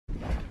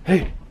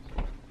Hey.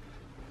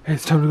 Hey,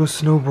 it's time to go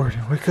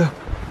snowboarding. Wake up.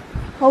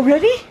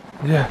 Already?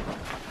 Yeah.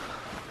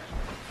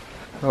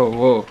 Oh,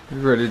 whoa. You're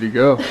ready to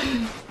go.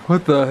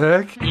 What the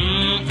heck?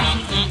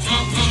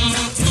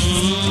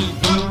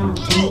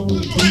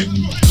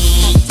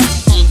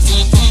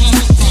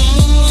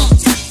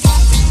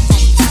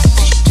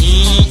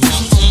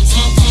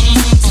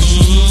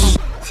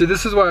 See,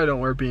 this is why I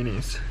don't wear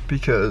beanies,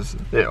 because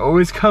it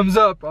always comes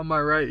up on my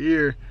right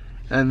ear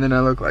and then I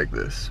look like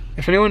this.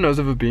 If anyone knows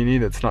of a beanie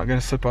that's not gonna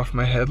slip off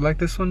my head like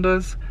this one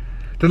does,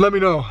 then let me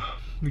know.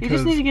 You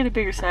just need to get a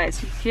bigger size.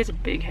 He has a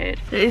big head.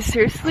 It is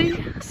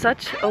seriously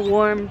such a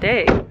warm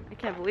day. I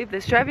can't believe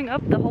this. Driving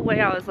up the whole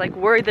way I was like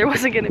worried there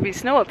wasn't gonna be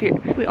snow up here.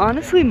 We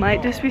honestly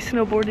might just be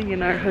snowboarding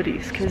in our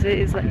hoodies because it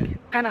is like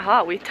kind of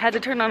hot. We had to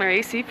turn on our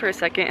AC for a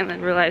second and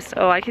then realized,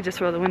 oh, I could just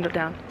roll the window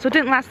down. So it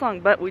didn't last long,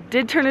 but we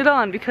did turn it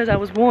on because I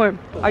was warm.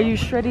 Are you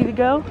shreddy to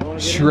go?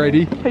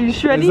 Shreddy? Are you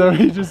shreddy? Is that what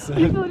you just said?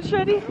 Are you feeling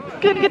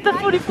shreddy? Gonna get the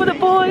footy for the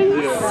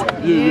boys?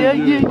 Yeah.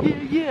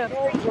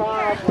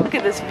 Look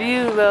at this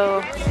view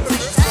though.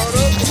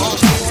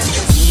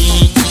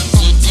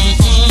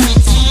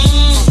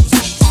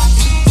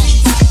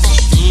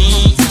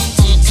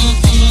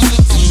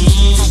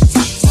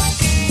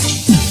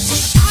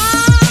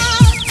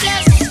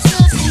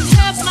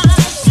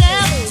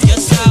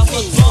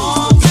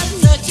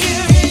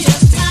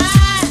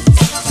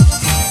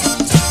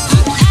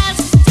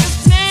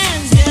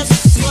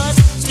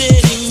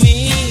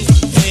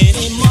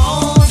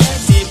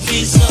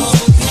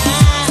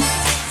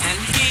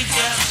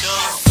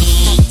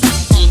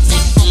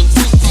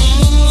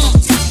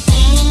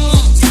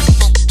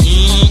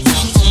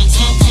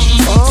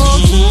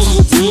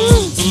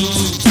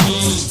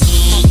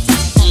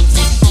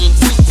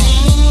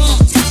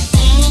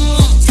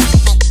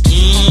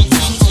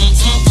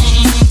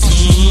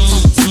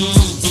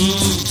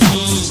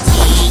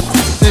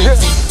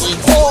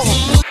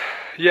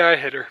 Yeah, I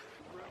hit her.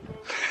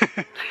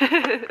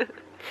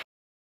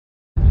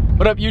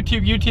 What up,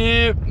 YouTube?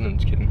 No, I'm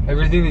just kidding.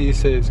 Everything that you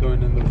say is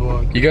going in the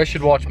vlog. You guys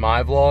should watch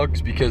my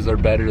vlogs because they're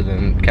better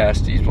than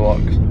Cassidy's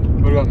vlogs.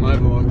 What about my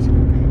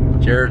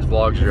vlogs? Jared's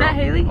vlogs are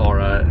Haley?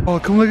 alright. Oh,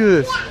 come look at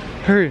this.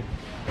 Hurry.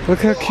 Look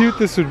how cute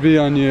this would be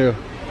on you.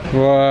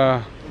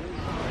 Wow.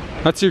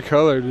 That's your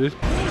color, dude.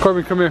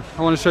 Corbin, come here.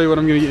 I want to show you what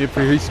I'm going to get you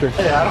for your Easter.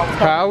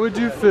 How would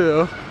you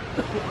feel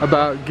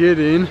about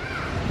getting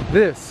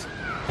this?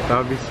 That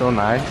would be so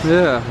nice.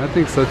 Yeah, I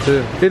think so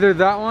too. Either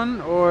that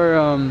one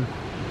or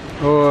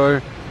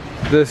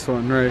this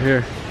one right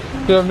here.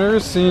 Yeah, I've never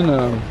seen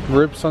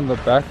rips on the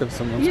back of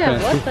someone's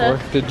pants before.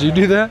 Did you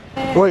do that?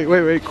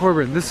 Wait,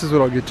 Corbin, this is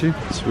what I'll get you.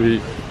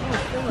 Sweet.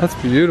 That's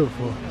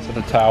beautiful. Is it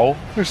a towel?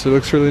 Actually, it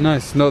looks really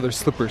nice. No, they're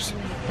slippers.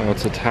 Oh,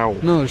 it's a towel.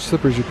 No, they're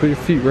slippers. You put your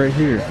feet right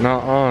here.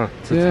 Nuh-uh.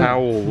 It's a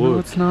towel. Look. No,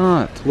 it's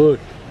not. Look.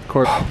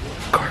 Corbin,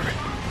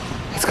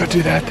 let's go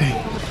do that thing.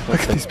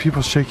 Look at these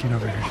people shaking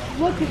over here.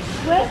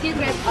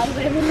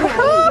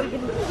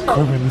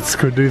 Corbin, let's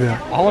go do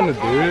that. I want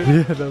to do it.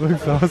 Yeah, that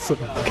looks awesome.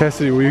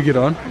 Cassidy, will you get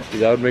on?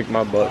 That would make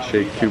my butt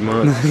shake too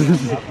much.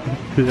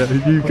 Yeah,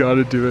 you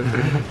gotta do it.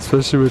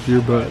 Especially with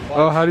your butt.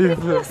 Oh, how do you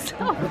feel? It's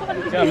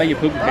gonna make you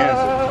poop your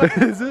pants.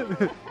 Is it?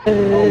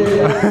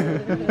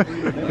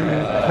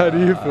 How do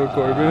you feel,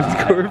 Corbin?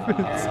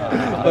 Corbin's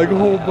like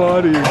whole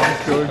body is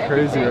just going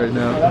crazy right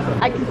now.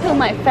 I can feel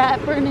my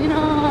fat burning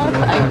off.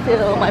 I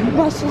feel my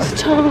muscles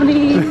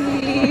toning.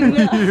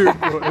 Your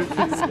voice.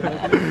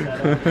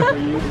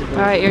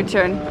 Alright, your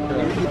turn.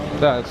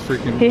 That's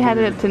freaking He had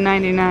it up to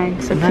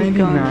 99, so keep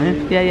going.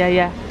 99?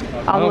 Yeah.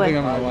 All the I don't way. think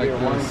I'm gonna like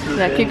this.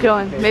 Yeah, keep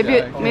going.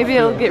 Maybe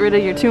it'll get rid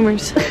of your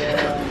tumors.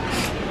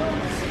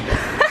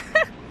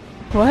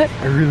 What?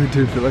 I really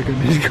do feel like I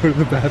need to go to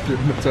the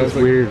bathroom. That's why I was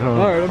like, weird, huh?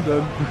 Alright, I'm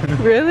done.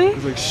 Really? It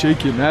was like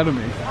shaky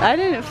anatomy. I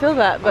didn't feel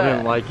that, but I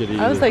didn't like it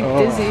either. I was like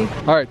dizzy.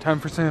 Alright, time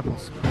for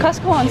samples.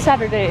 Costco on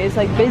Saturday is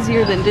like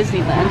busier than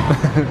Disneyland.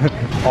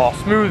 Oh,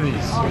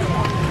 smoothies.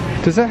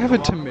 Does that have a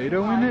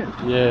tomato in it?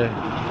 Yeah.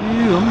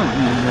 Ew, I'm not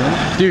eating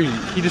that. Dude,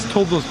 he just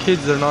told those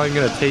kids they're not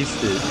even gonna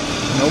taste it.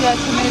 Nope. Yeah,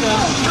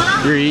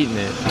 tomatoes. You're eating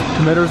it.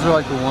 Tomatoes are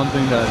like the one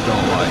thing that I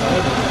don't like.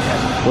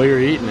 Well,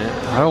 you're eating it.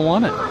 I don't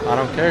want it. I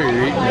don't care,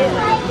 you're eating it.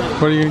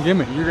 What are you gonna give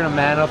me? You're gonna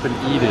man up and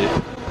eat it.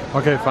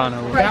 Okay, fine,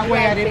 I will. That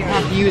way I didn't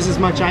have to use as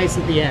much ice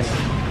at the end.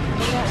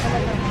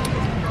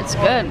 It's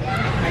good.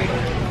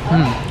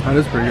 That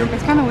is pretty good.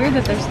 It's kind of weird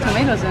that there's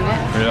tomatoes in it.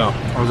 Yeah.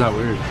 How's that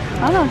weird? I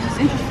don't know, it's just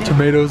interesting.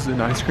 Tomatoes and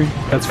ice cream?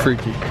 That's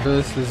freaky.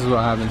 This is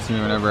what happens to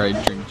me whenever I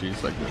drink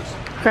juice like this.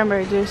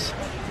 Cranberry juice.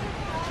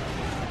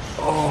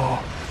 Oh.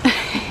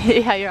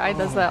 Yeah, your eye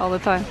does that all the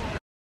time.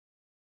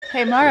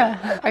 Hey Mara,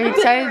 are you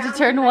excited to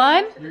turn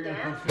 1?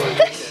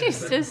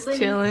 She's just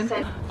chilling.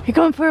 You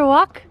going for a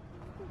walk?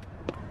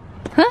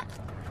 Huh?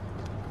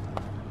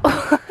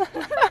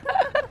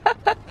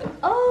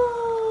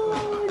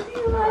 Oh, do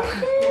you like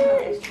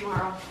this?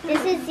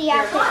 This is the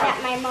outfit that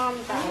my mom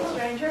got.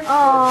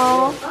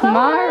 Oh,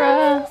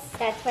 Mara.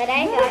 That's what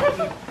I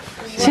got.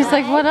 She's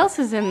like, what else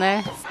is in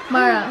there?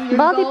 Mara, your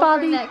Baldy, goal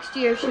baldy. for next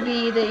year should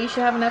be that you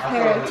should have enough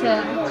hair to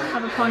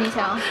have a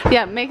ponytail.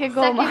 Yeah, make a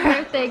goal, Second Mara.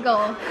 birthday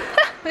goal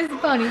is a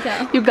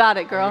ponytail. You got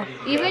it, girl.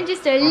 Even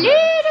just a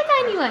little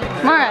tiny one.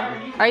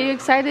 Mara, are you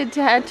excited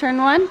to head turn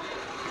 1?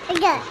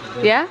 Yeah.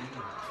 Yeah?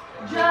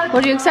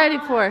 What are you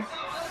excited for?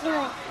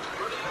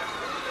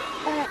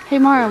 Hey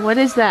Mara, what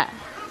is that?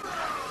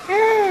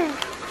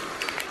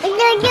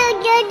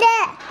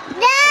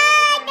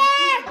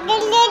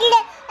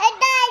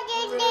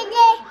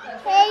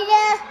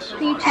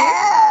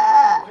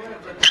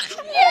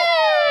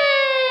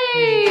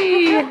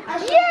 Yay!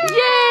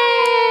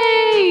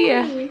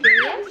 Yay!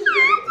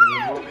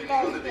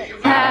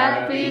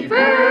 Happy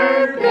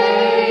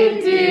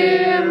birthday,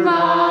 dear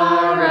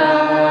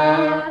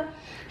Mara.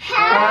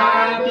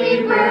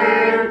 Happy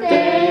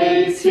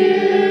birthday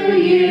to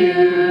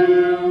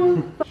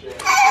you.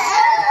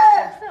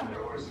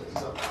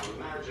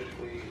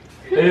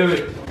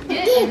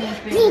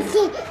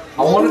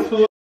 I want to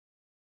pull.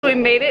 We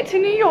made it to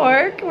New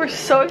York. We're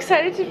so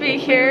excited to be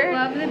here.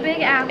 Love the Big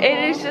Apple. It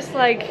is just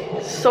like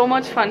so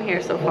much fun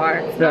here so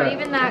far. Not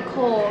even that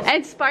cold.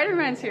 And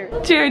Spider-Man's here.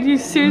 Jared, you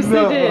seriously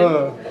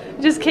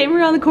did. Just came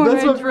around the corner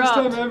That's my and first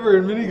dropped. time ever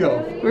in mini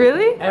golf.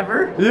 Really?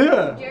 Ever?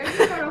 Yeah. Jared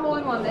just started a hole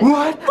in one.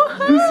 What?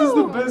 This is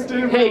the best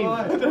day of my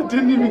life. I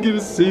didn't even get to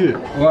see it.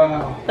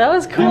 Wow. That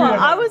was cool. me a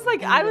I was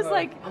like,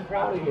 I'm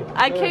proud of you.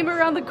 I came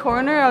around the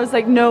corner. I was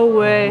like, no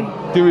way.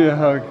 Give me a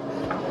hug.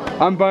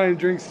 I'm buying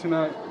drinks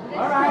tonight.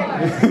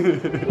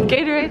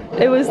 Gatorade.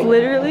 It was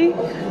literally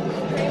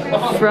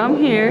from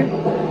here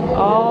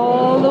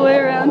all the way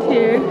around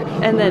here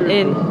and then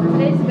in.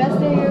 Today's the best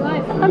day of your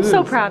life. I'm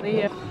so proud of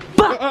you.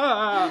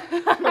 Are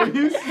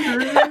you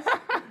serious?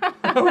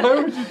 Why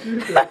would you do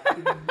that?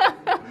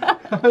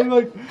 I'm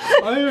like,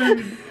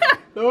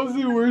 that was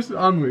the worst.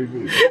 I'm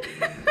leaving.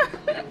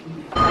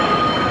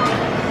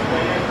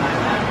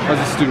 That's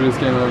the stupidest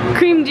game ever.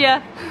 Creamed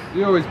ya.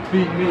 You always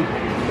beat me.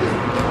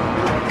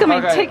 Look how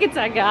many Okay. tickets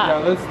I got. Yeah,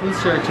 let's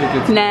share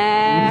tickets.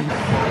 Nah.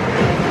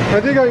 I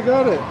think I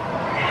got it.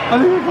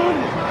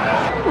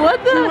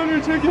 What the?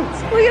 200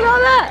 tickets. Look at all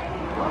that.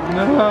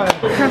 Nice.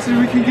 Cassidy,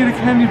 we can get a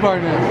candy bar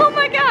now. Oh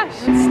my gosh.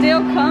 It's still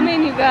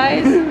coming, you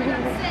guys.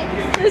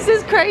 This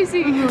is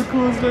crazy. This is the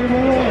coolest day of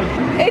my life.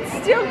 It's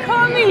still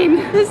coming.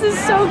 This is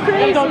so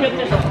crazy.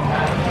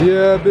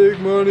 Yeah, big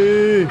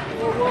money.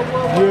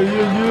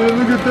 Yeah,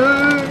 look at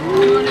that.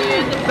 Money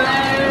in the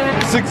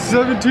bank.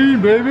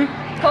 617, baby.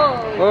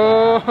 Totally.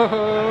 Oh.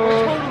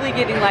 Totally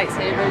getting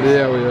lightsabers.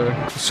 Yeah, we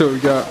are. So we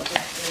got.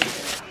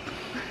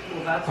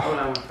 Well, that's what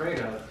I'm afraid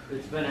of.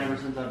 It's been ever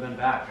since I've been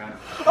back.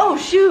 Oh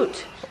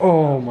shoot.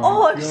 Oh my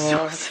Oh, I'm God.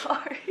 so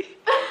sorry.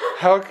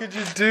 How could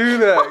you do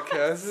that,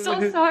 Cassidy?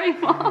 So sorry,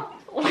 Mom.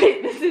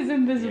 Wait, this is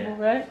invisible,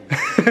 right?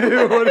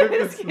 What if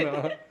it's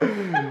not?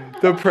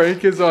 The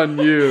prank is on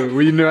you.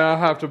 We now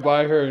have to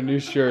buy her a new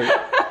shirt.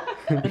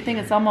 Good thing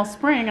it's almost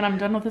spring and I'm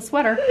done with the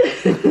sweater.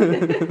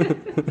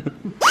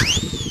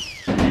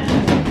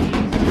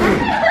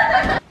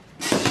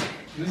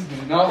 This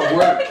does not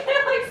work.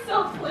 It's like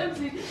so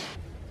flimsy.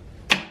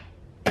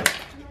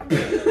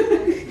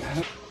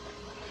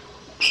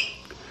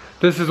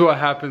 This is what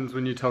happens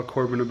when you tell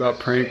Corbin about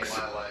pranks.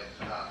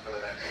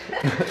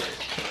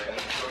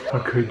 How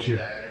could you?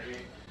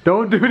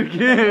 Don't do it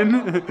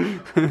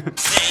again.